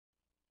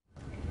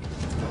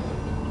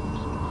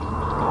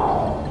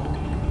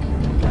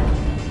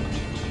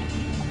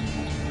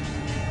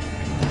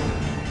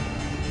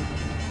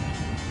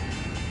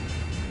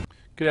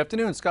Good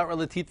afternoon, Scott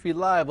Redler, T3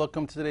 Live.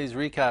 Welcome to today's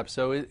recap.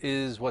 So it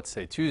is, what's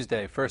today,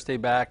 Tuesday, first day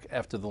back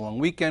after the long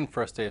weekend,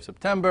 first day of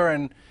September,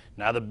 and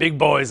now the big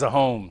boys are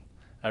home.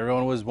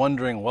 Everyone was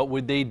wondering what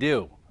would they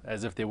do,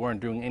 as if they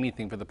weren't doing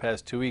anything for the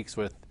past 2 weeks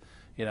with,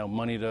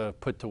 money to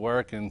put to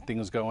work and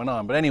things going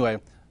on. But anyway,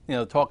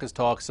 talk is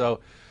talk. So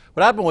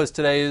what happened was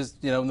today is,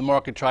 the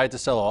market tried to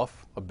sell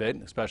off a bit,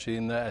 especially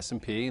in the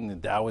S&P, and the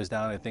Dow was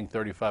down, I think,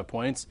 35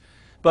 points.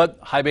 But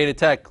high beta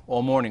tech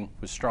all morning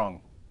was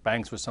strong.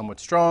 Banks were somewhat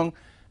strong,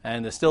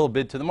 and there's still a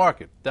bid to the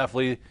market.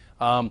 Definitely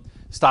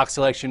stock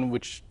selection,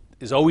 which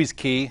is always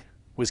key,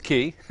 was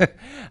key.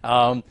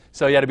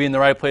 So you had to be in the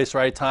right place,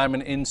 right time,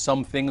 and in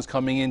some things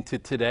coming into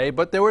today.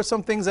 But there were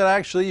some things that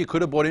actually you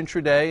could have bought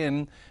intraday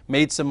and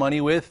made some money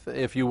with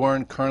if you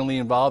weren't currently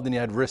involved and you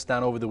had risk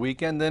down over the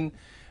weekend.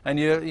 And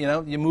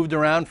you moved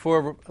around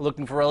for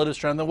looking for relative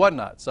strength and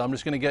whatnot. So I'm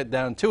just going to get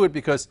down to it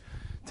because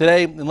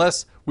today,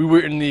 unless we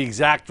were in the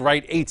exact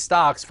right 8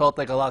 stocks, felt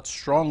like a lot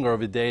stronger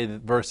of a day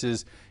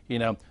versus,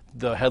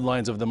 the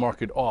headlines of the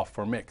market off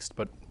or mixed,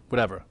 but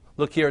whatever.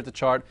 Look here at the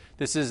chart.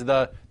 This is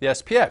the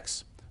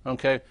SPX,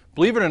 okay?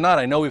 Believe it or not,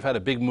 I know we've had a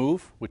big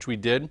move, which we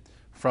did,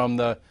 from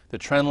the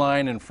trend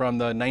line and from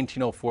the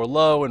 1904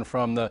 low and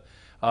from the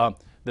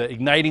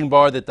igniting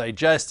bar that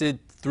digested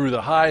through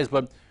the highs,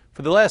 but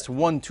for the last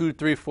 1, 2,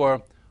 3,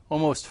 4,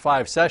 almost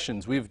 5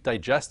 sessions, we've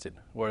digested,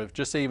 or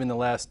just say even the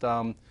last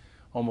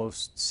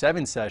almost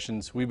 7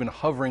 sessions, we've been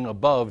hovering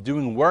above,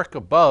 doing work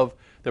above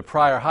the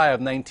prior high of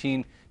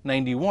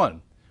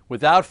 1991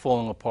 without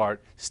falling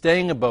apart,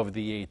 staying above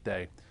the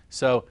 8-day.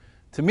 So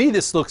to me,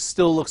 this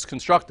still looks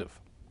constructive.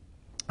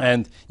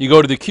 And you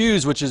go to the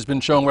Qs, which has been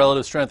showing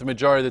relative strength the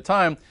majority of the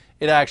time,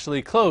 it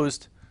actually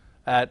closed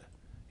at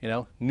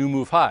new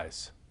move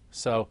highs.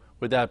 So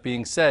with that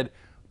being said,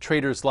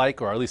 traders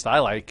like, or at least I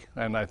like,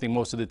 and I think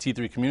most of the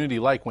T3 community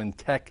like, when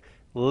tech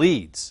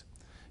leads.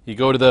 You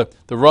go to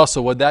the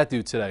Russell, what'd that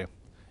do today?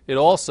 It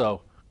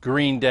also,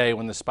 green day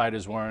when the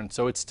spiders weren't,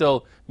 so it's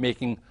still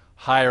making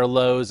higher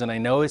lows, and I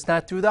know it's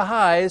not through the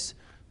highs,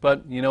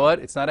 but you know what?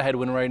 It's not a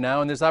headwind right now,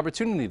 and there's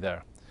opportunity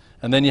there.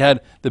 And then you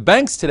had the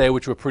banks today,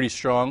 which were pretty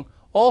strong,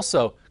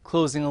 also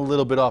closing a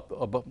little bit up,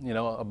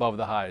 above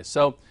the highs.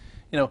 So,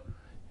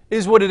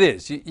 is what it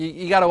is.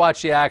 You got to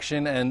watch the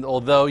action, and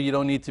although you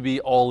don't need to be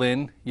all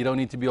in, you don't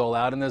need to be all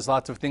out, and there's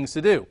lots of things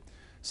to do.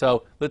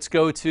 So let's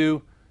go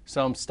to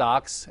some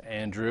stocks,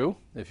 Andrew,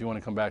 if you want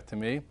to come back to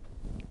me,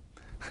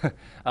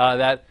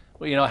 that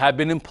have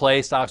been in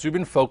play, stocks we've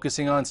been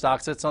focusing on,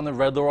 stocks that's on the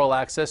red All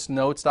Access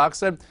note, stocks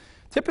that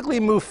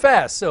typically move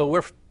fast. So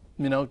we're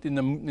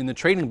in the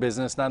trading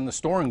business, not in the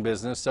storing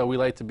business, so we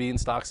like to be in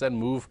stocks that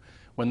move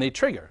when they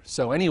trigger.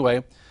 So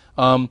anyway,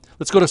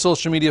 let's go to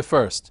social media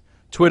first.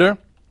 Twitter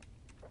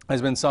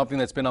has been something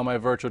that's been on my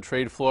virtual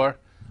trade floor,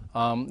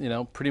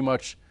 pretty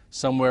much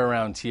somewhere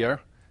around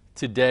here.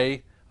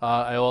 Today,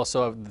 I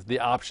also have the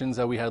options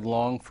that we had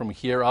long from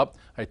here up.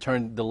 I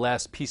turned the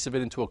last piece of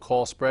it into a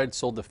call spread,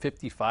 sold the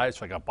 55,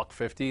 so I got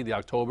 $1.50, the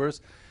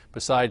Octobers.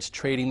 Besides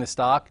trading the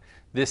stock,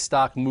 this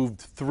stock moved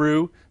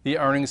through the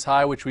earnings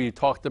high, which we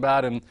talked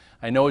about, and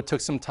I know it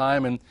took some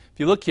time. And if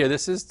you look here,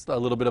 this is a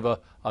little bit of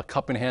a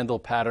cup and handle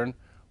pattern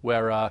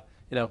where,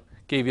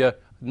 gave you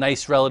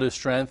nice relative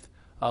strength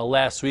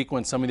last week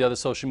when some of the other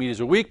social medias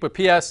were weak. But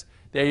P.S.,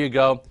 there you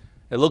go.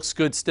 It looks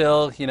good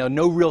still.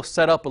 No real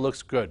setup, but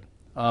looks good.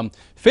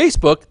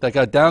 Facebook, that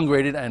got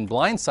downgraded and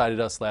blindsided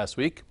us last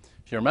week.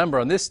 If you remember,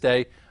 on this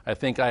day, I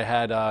think I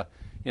had a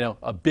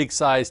big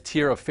size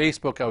tier of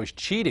Facebook. I was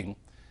cheating,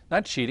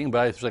 not cheating, but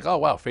I was like, oh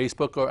wow,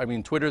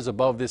 Facebook, Twitter's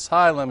above this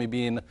high. Let me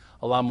be in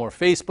a lot more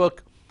Facebook.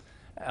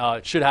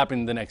 It should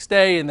happen the next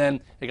day, and then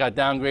it got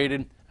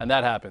downgraded, and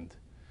that happened.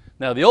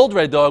 Now the old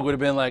red dog would have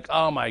been like,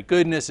 oh my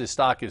goodness, this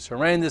stock is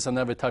horrendous. I'm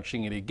never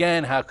touching it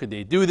again. How could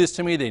they do this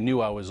to me? They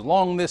knew I was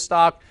long this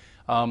stock,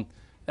 and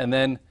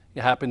then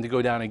it happened to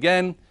go down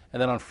again,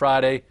 and then on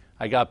Friday,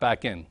 I got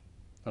back in.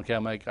 Okay,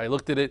 I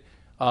looked at it,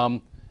 I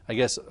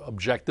guess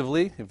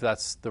objectively, if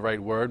that's the right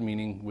word,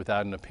 meaning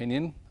without an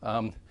opinion,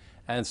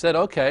 and said,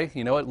 okay,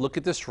 you know what, look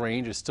at this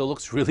range. It still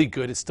looks really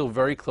good. It's still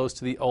very close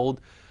to the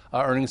old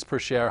earnings per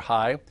share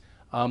high.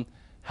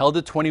 Held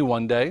a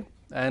 21-day,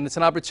 and it's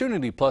an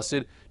opportunity. Plus,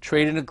 it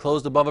traded and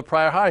closed above a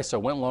prior high, so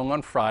I went long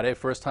on Friday.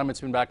 First time it's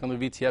been back on the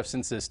VTF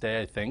since this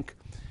day, I think.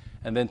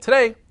 And then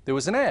today, there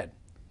was an ad.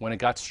 When it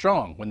got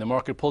strong, when the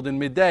market pulled in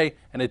midday,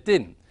 and it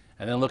didn't.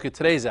 And then look at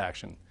today's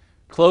action.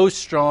 Closed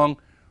strong,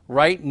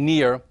 right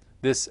near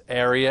this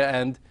area,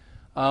 and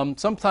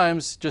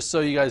sometimes, just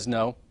so you guys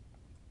know,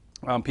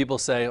 people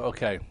say,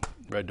 okay,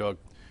 Red Dog,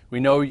 we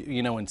know,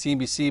 when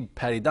CNBC,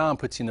 Patty Don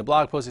puts in the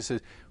blog post, he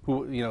says,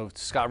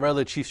 Scott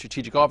Redler, Chief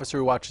Strategic Officer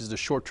who watches the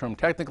short-term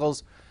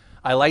technicals.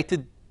 I like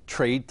to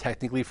trade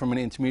technically from an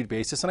intermediate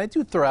basis, and I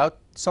do throw out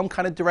some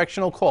kind of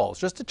directional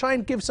calls, just to try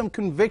and give some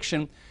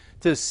conviction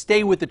to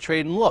stay with the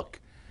trade and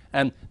look.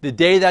 And the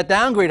day that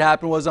downgrade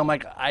happened was, I'm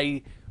like,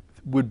 I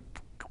would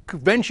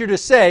venture to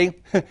say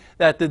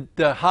that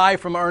the high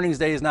from earnings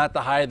day is not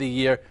the high of the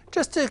year,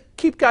 just to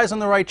keep guys on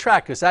the right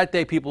track, because that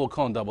day people will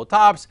call them double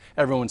tops.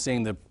 Everyone's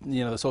saying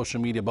the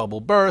social media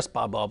bubble burst,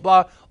 blah, blah,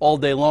 blah, all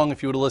day long.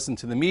 If you were to listen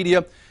to the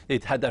media,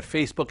 it had that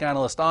Facebook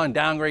analyst on,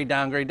 downgrade,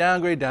 downgrade,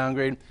 downgrade,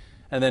 downgrade,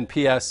 and then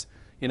PS,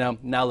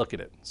 now look at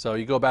it. So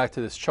you go back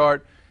to this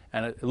chart,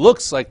 and it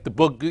looks like the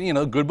book,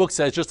 good book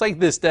says, just like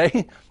this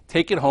day,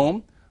 take it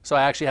home. So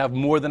I actually have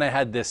more than I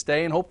had this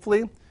day, and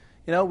hopefully,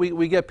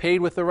 we get paid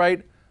with the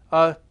right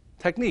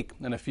technique.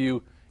 And if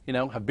you,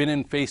 have been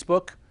in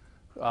Facebook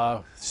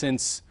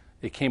since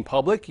it came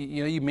public,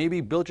 you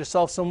maybe built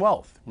yourself some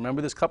wealth.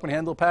 Remember this cup and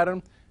handle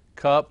pattern?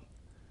 Cup,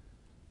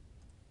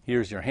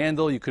 here's your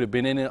handle. You could have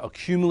been in it,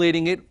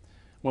 accumulating it.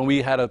 When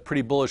we had a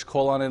pretty bullish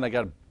call on it, and I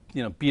got,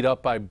 beat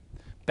up by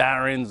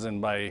barons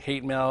and by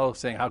hate mail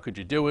saying, how could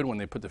you do it when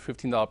they put the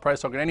 $15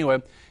 price target?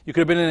 Anyway, you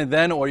could have been in it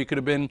then, or you could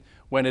have been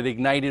when it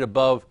ignited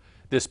above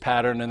this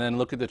pattern, and then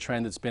look at the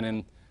trend it's been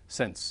in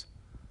since.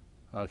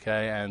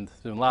 Okay, and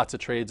there's been lots of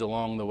trades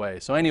along the way.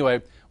 So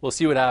anyway, we'll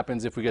see what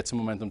happens if we get some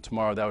momentum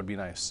tomorrow. That would be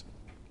nice.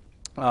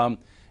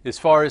 As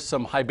far as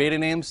some high beta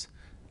names,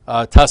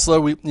 Tesla,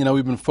 we've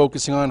been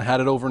focusing on,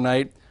 had it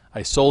overnight.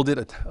 I sold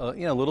it a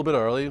little bit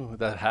early.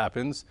 That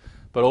happens.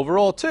 But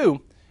overall,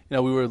 too, we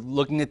were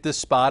looking at this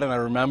spot, and I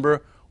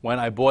remember when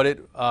I bought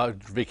it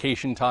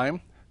vacation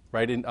time,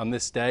 right, on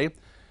this day,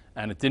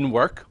 and it didn't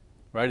work,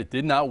 right? It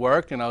did not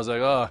work, and I was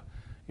like,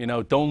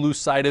 don't lose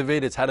sight of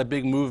it. It's had a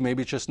big move.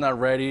 Maybe it's just not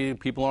ready.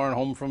 People aren't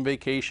home from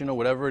vacation or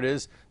whatever it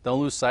is. Don't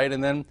lose sight.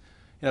 And then,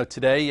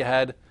 today you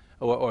had,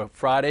 or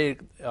Friday,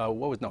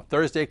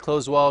 Thursday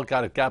closed well,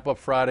 got a gap up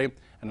Friday,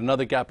 and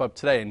another gap up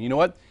today. And you know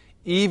what?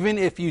 Even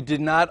if you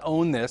did not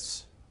own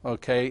this,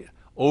 okay,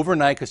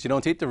 overnight, because you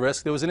don't take the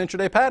risk, there was an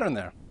intraday pattern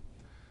there,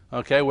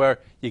 okay, where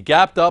you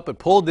gapped up, it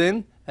pulled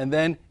in, and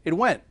then it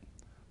went.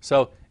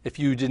 So if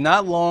you did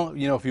not long,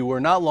 if you were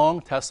not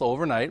long Tesla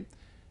overnight,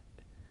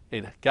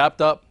 it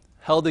gapped up,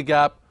 held a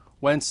gap,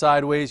 went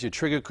sideways. Your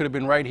trigger could have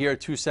been right here at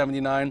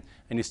 279,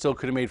 and you still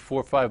could have made $4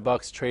 or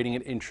 $5 trading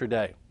it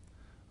intraday.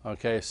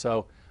 Okay,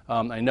 so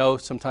I know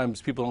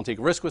sometimes people don't take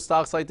risk with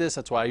stocks like this.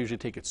 That's why I usually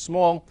take it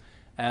small.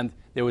 And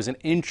there was an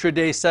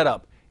intraday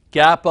setup.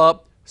 Gap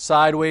up,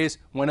 sideways,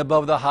 went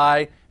above the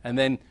high, and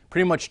then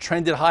pretty much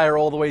trended higher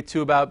all the way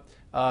to about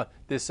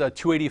this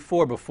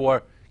 284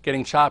 before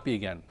getting choppy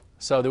again.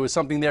 So there was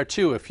something there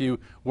too if you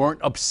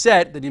weren't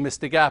upset that you missed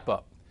the gap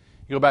up.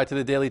 You go back to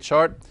the daily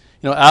chart.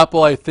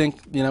 Apple, I think,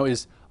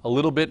 is a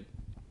little bit,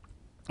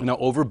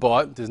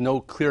 overbought. There's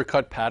no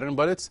clear-cut pattern,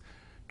 but it's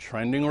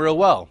trending real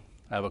well.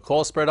 I have a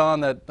call spread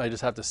on that I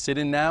just have to sit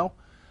in now,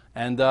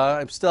 and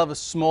I still have a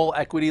small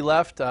equity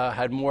left.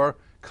 Had more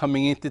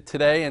coming into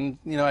today, and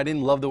I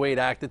didn't love the way it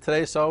acted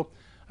today, so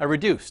I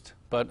reduced.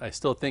 But I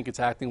still think it's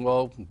acting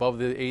well above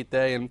the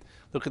 8-day, and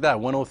look at that,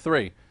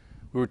 103.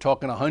 We were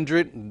talking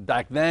 100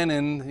 back then,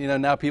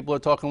 and now people are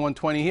talking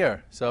 120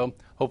 here. So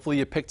hopefully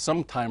you picked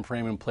some time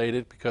frame and played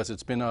it, because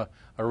it's been a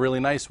really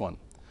nice one.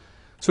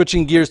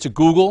 Switching gears to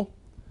Google,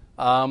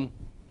 it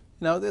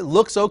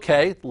looks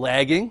okay,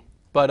 lagging,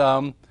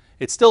 but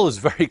it still is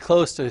very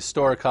close to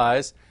historic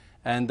highs.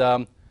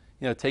 And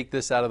take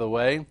this out of the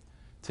way.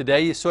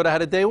 Today you sort of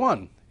had a day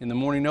one. In the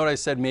morning note I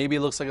said maybe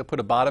it looks like I put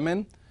a bottom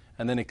in,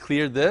 and then it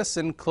cleared this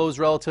and closed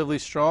relatively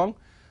strong.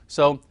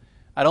 So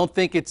I don't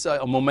think it's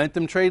a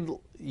momentum trade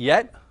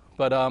yet,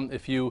 but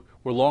if you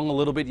were long a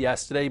little bit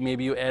yesterday,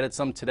 maybe you added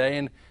some today,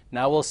 and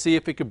now we'll see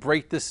if it could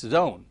break this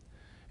zone.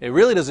 It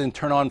really doesn't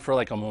turn on for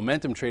like a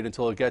momentum trade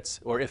until it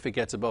gets, or if it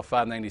gets above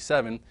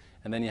 597,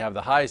 and then you have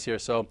the highs here.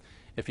 So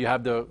if you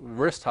have the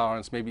risk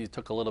tolerance, maybe you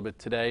took a little bit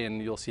today,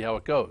 and you'll see how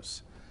it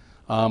goes.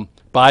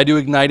 Baidu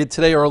ignited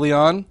today early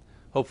on.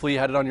 Hopefully you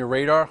had it on your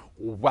radar.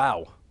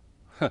 Wow.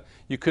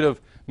 You could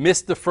have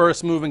missed the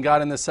first move and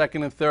got in the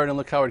second and third, and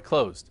look how it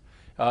closed.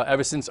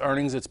 Ever since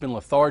earnings, it's been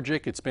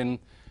lethargic. It's been,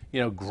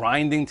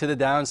 grinding to the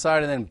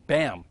downside, and then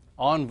bam,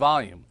 on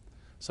volume.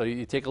 So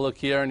you take a look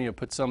here, and you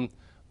put some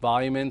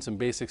volume in, some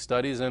basic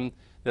studies, and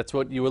that's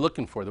what you were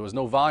looking for. There was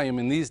no volume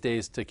in these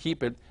days to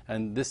keep it,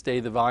 and this day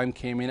the volume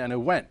came in and it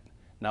went.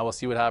 Now we'll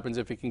see what happens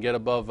if it can get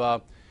above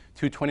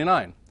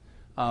 229.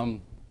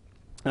 And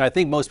I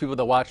think most people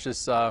that watch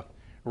this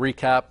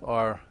recap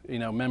are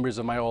members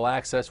of my All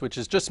Access, which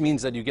just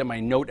means that you get my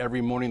note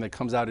every morning that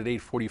comes out at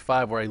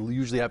 8:45, where I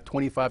usually have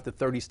 25 to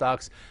 30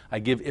 stocks I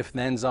give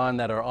if-thens on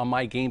that are on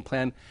my game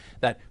plan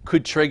that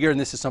could trigger, and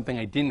this is something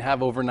I didn't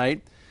have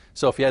overnight.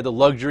 So if you had the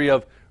luxury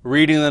of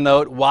reading the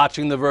note,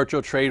 watching the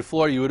virtual trade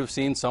floor, you would have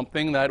seen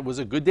something that was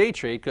a good day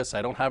trade, because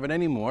I don't have it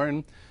anymore,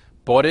 and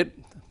bought it,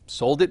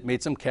 sold it,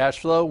 made some cash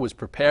flow, was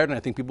prepared, and I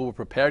think people were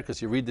prepared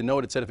because you read the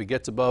note, it said if it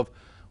gets above,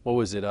 what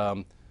was it,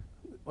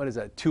 what is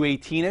that,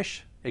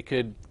 218-ish, it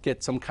could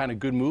get some kind of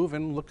good move,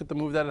 and look at the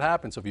move that had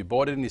happened. So if you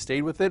bought it and you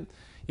stayed with it,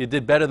 you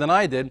did better than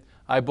I did.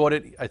 I bought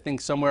it, I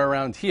think, somewhere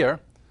around here,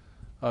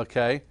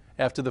 okay,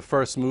 after the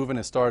first move, and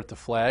it started to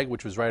flag,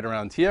 which was right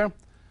around here.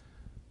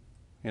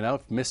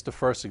 Missed the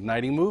first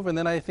igniting move, and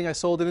then I think I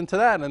sold it into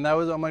that, and that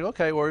was, I'm like,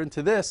 okay, or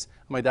into this.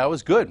 I'm like, that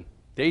was good,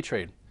 day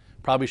trade.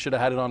 Probably should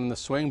have had it on in the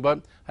swing,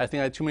 but I think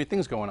I had too many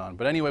things going on.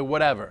 But anyway,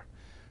 whatever.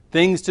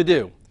 Things to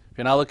do. If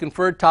you're not looking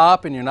for a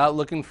top and you're not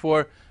looking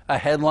for a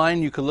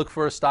headline, you could look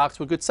for stocks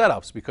with good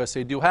setups because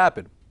they do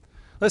happen.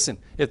 Listen,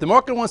 if the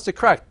market wants to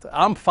correct,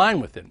 I'm fine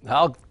with it.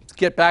 I'll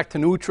get back to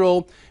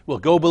neutral. We'll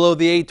go below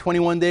the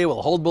 821 day.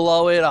 We'll hold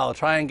below it. I'll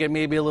try and get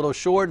maybe a little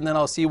short, and then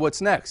I'll see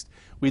what's next.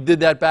 We did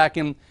that back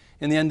in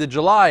the end of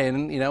July,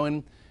 and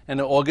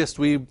in August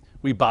we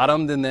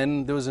bottomed, and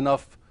then there was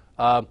enough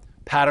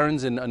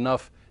patterns and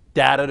enough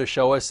data to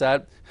show us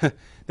that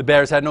the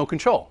bears had no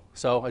control.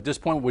 So at this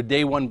point, we're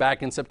day one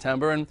back in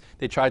September, and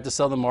they tried to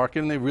sell the market,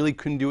 and they really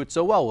couldn't do it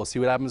so well. We'll see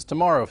what happens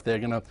tomorrow if they're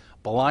going to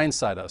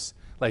blindside us,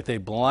 like they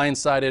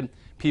blindsided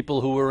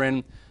people who were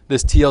in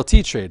this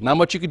TLT trade. Not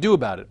much you could do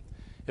about it.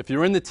 If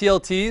you're in the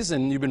TLTs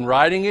and you've been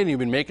riding it and you've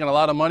been making a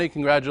lot of money,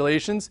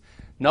 congratulations.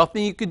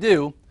 Nothing you could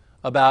do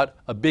about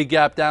a big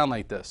gap down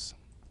like this.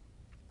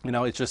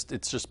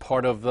 It's just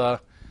part of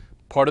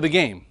the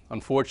game.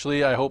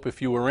 Unfortunately, I hope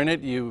if you were in it,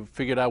 you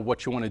figured out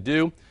what you want to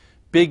do.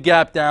 Big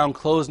gap down,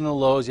 closing the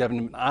lows. You have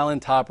an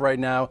island top right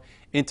now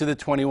into the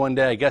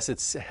 21-day. I guess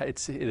it's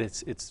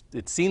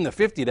seen the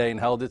 50-day and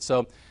held it.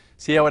 So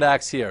see how it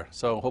acts here.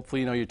 So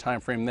hopefully you know your time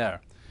frame there.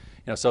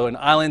 So an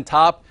island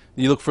top.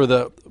 You look for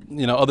the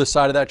other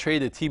side of that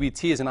trade. The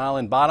TBT is an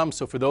island bottom.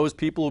 So for those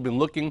people who've been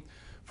looking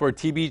for a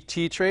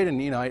TBT trade, and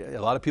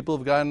a lot of people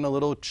have gotten a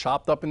little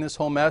chopped up in this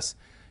whole mess,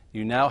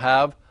 you now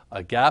have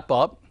a gap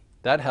up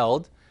that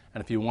held.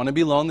 And if you want to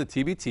be long the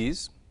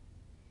TBTs,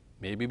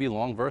 maybe be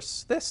long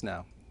versus this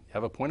now. You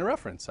have a point of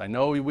reference. I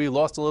know we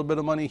lost a little bit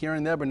of money here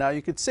and there, but now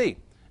you could see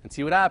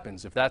what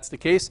happens. If that's the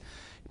case,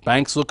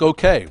 banks look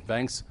okay.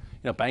 Banks,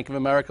 Bank of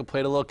America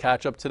played a little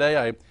catch up today.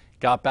 I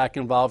got back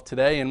involved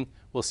today, and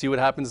we'll see what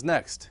happens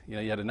next. You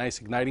had a nice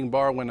igniting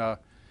bar when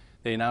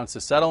they announced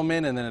the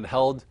settlement, and then it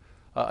held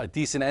a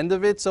decent end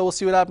of it. So we'll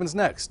see what happens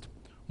next.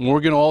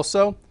 Morgan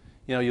also,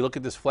 you look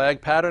at this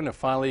flag pattern. It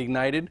finally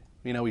ignited.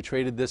 We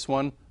traded this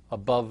one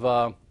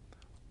above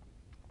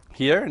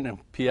here, and then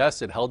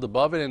PS, it held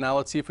above it, and now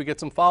let's see if we get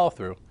some follow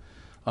through.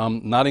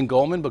 Not in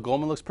Goldman, but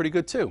Goldman looks pretty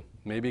good too.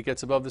 Maybe it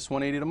gets above this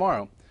 180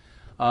 tomorrow.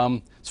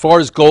 As far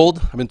as gold,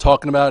 I've been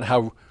talking about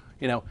how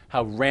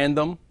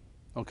random,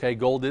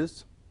 gold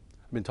is.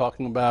 I've been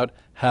talking about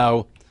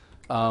how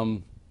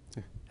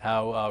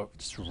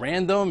just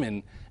random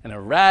and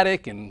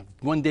erratic, and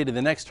one day to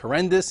the next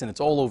horrendous, and it's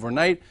all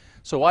overnight.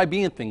 So why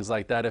be in things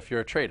like that if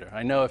you're a trader?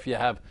 I know if you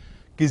have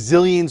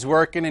gazillions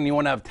working and you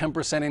want to have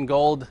 10% in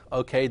gold,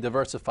 okay,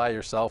 diversify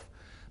yourself.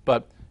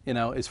 But,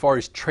 as far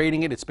as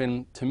trading it, it's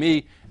been, to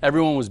me,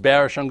 everyone was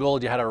bearish on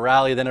gold. You had a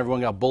rally, then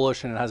everyone got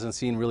bullish, and it hasn't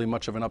seen really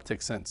much of an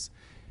uptick since.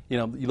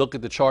 You look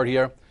at the chart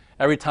here.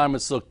 Every time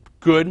it's looked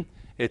good,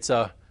 it's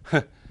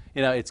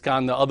it's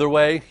gone the other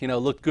way.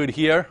 Looked good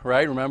here,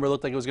 right? Remember, it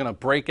looked like it was going to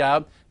break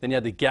out. Then you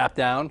had the gap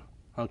down,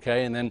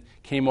 okay, and then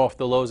came off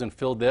the lows and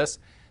filled this.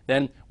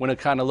 Then when it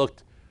kind of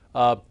looked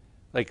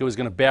like it was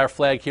going to bear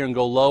flag here and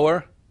go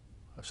lower,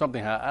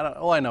 something.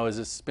 All I know is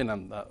it's been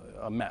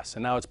a mess,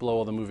 and now it's below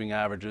all the moving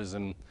averages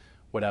and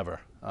whatever.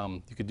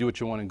 You could do what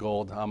you want in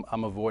gold.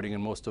 I'm avoiding,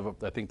 and most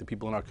of I think the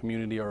people in our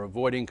community are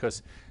avoiding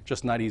because it's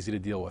just not easy to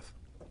deal with.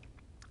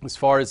 As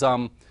far as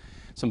some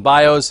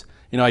bios,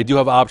 I do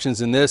have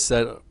options in this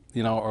that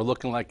are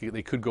looking like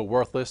they could go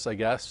worthless, I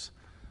guess.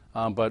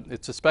 But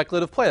it's a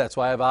speculative play. That's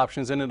why I have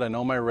options in it. I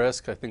know my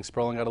risk. I think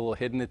Sperling got a little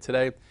hit in it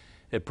today.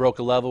 It broke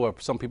a level where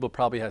some people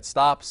probably had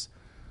stops.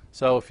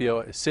 So if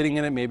you're sitting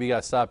in it, maybe you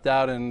got stopped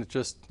out, and it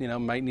just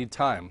might need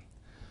time.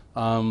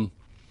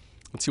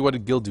 Let's see, what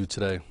did Gil do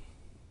today?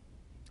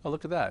 Oh,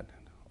 look at that.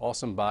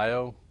 Awesome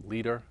bio,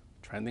 leader,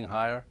 trending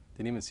higher.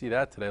 Didn't even see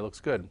that today. Looks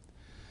good.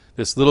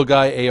 This little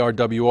guy,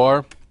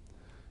 ARWR,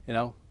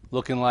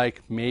 looking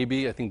like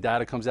maybe, I think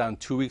data comes out in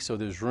 2 weeks, so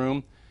there's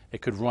room.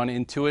 It could run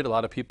into it. A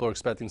lot of people are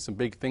expecting some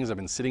big things. I've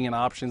been sitting in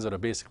options that are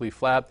basically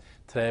flat.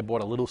 Today I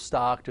bought a little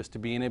stock just to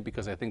be in it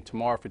because I think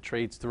tomorrow if it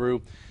trades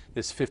through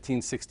this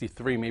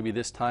 1563, maybe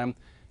this time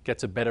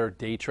gets a better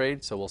day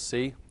trade, so we'll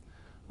see.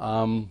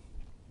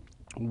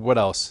 What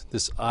else?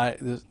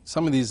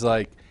 Some of these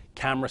like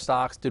camera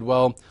stocks did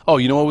well. Oh,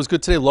 you know what was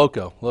good today?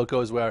 Loco.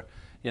 Loco is where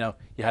you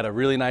had a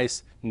really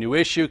nice new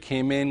issue,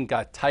 came in,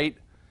 got tight,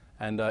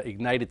 and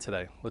ignited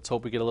today. Let's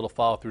hope we get a little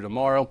follow through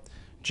tomorrow.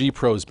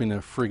 G-Pro has been a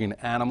friggin'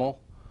 animal.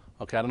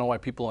 Okay, I don't know why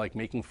people like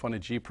making fun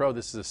of G-Pro.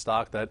 This is a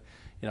stock that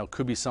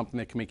could be something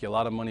that can make you a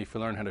lot of money if you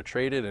learn how to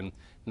trade it. And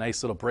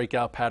nice little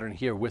breakout pattern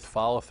here with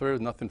follow through.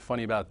 Nothing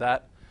funny about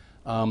that.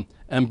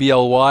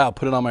 MBLY, I'll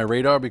put it on my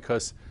radar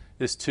because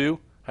this too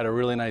had a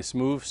really nice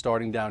move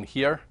starting down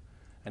here.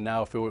 And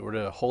now if it were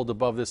to hold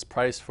above this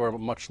price for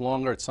much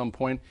longer, at some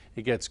point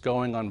it gets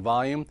going on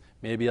volume,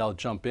 maybe I'll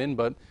jump in.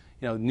 But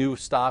new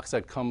stocks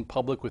that come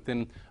public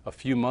within a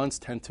few months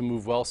tend to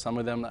move well. Some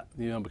of them,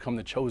 become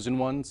the chosen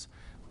ones.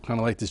 Kind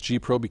of like this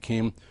G-Pro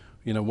became,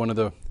 one of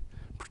the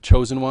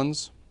chosen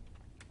ones.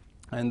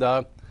 And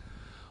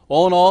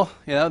all in all,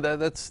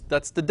 that's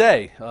the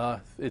day.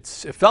 It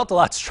felt a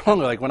lot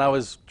stronger. Like when I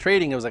was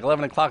trading, it was like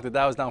 11 o'clock. The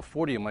Dow was down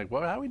 40. I'm like,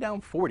 well, how are we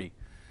down 40?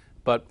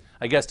 But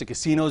I guess the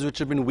casinos, which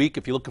have been weak,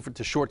 if you're looking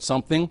to short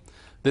something,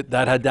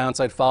 that had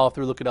downside follow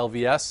through. Look at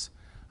LVS.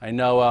 I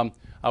know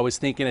I was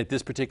thinking at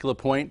this particular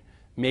point,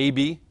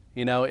 maybe,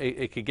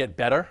 it could get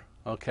better,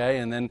 okay,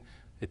 and then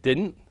it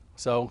didn't.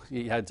 So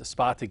you had a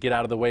spot to get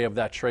out of the way of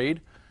that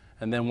trade.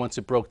 And then once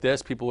it broke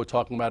this, people were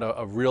talking about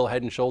a real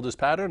head and shoulders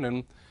pattern.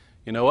 And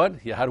you know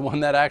what? You had one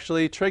that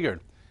actually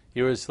triggered.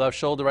 Here was left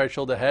shoulder, right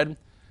shoulder, head,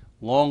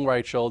 long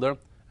right shoulder,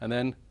 and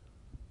then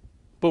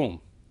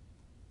boom,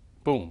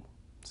 boom.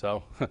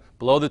 So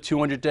below the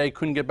 200-day,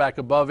 couldn't get back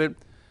above it.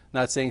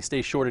 Not saying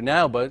stay shorted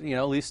now, but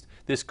at least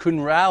this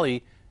couldn't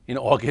rally in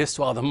August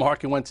while the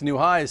market went to new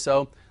highs.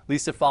 So at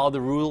least it followed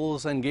the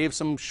rules and gave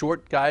some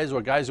short guys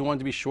or guys who wanted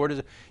to be short.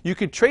 You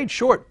could trade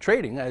short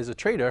trading as a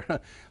trader.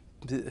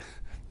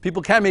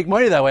 People can't make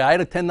money that way. I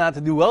tend not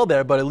to do well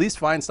there, but at least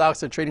find stocks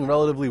that are trading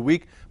relatively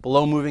weak,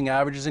 below moving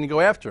averages, and you go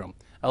after them.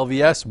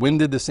 LVS, Wynn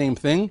did the same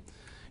thing.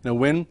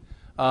 Wynn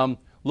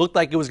looked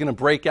like it was going to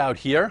break out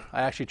here.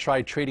 I actually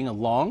tried trading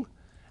along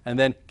and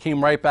then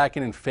came right back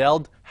in and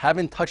failed.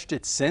 Haven't touched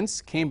it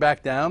since. Came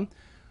back down.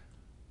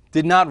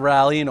 Did not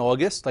rally in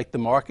August like the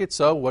market,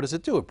 so what does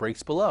it do? It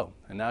breaks below.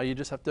 And now you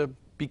just have to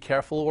be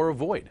careful or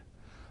avoid.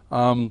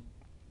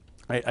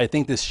 I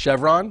think this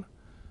Chevron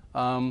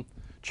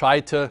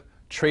tried to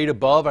trade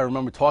above. I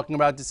remember talking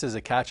about this as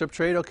a catch-up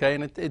trade, okay,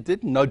 and it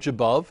did nudge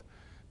above,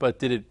 but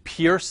did it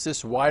pierce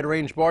this wide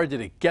range bar? Did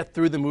it get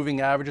through the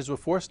moving averages with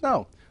force?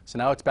 No. So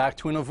now it's back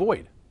to an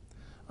avoid.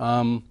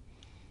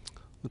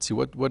 Let's see,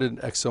 what did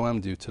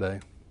XOM do today?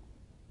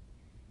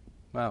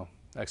 Wow,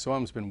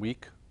 XOM's been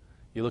weak.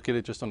 You look at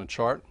it just on a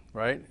chart,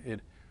 right?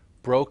 It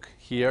broke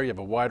here. You have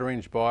a wide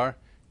range bar.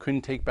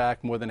 Couldn't take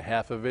back more than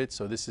half of it,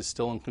 so this is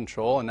still in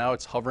control, and now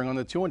it's hovering on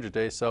the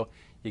 200-day, so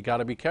you got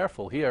to be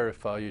careful here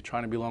if you're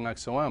trying to be long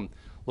XOM.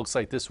 Looks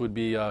like this would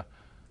be a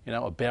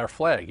bear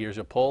flag. Here's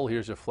your pole,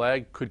 here's your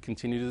flag, could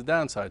continue to the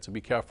downside, so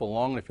be careful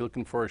long. If you're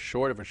looking for a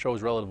short, if it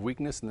shows relative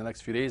weakness in the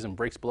next few days and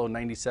breaks below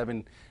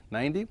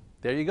 97.90,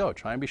 there you go.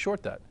 Try and be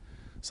short that.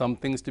 Some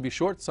things to be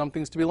short, some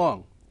things to be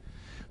long.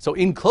 So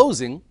in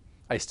closing,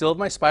 I still have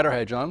my spider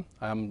hedge on.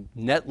 I'm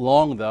net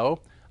long though.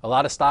 A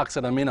lot of stocks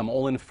that I'm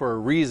all in for a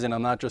reason.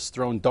 I'm not just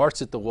throwing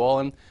darts at the wall,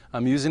 and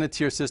I'm using a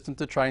tier system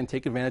to try and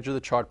take advantage of the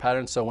chart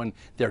pattern. So when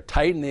they're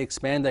tight and they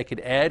expand, I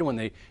could add. When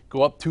they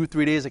go up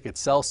 2-3 days, I could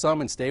sell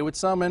some and stay with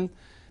some. And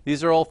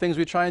these are all things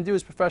we try and do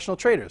as professional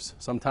traders.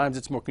 Sometimes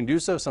it's more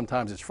conducive,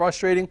 sometimes it's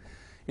frustrating.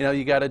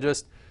 You got to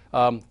just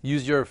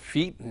use your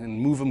feet and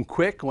move them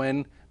quick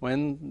when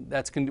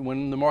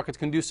the market's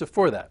conducive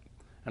for that.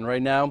 And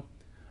right now,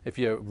 if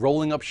you're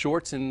rolling up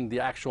shorts in the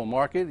actual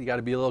market, you got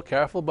to be a little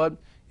careful, but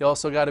you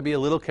also got to be a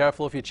little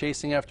careful if you're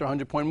chasing after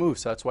 100-point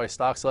moves. So that's why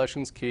stock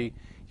selection is key,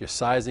 your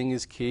sizing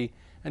is key,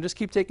 and just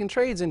keep taking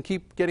trades and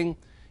keep getting,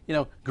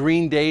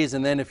 green days,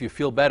 and then if you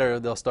feel better,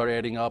 they'll start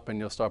adding up and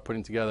you'll start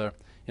putting together,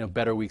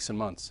 better weeks and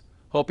months.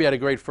 Hope you had a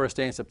great first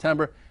day in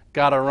September.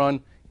 Got to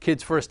run.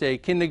 Kids' first day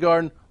of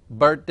kindergarten,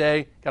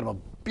 birthday, got him a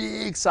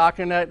big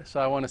soccer net,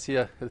 so I want to see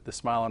the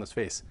smile on his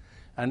face.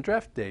 And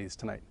draft days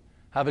tonight.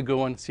 Have a good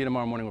one. See you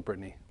tomorrow morning with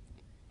Brittany.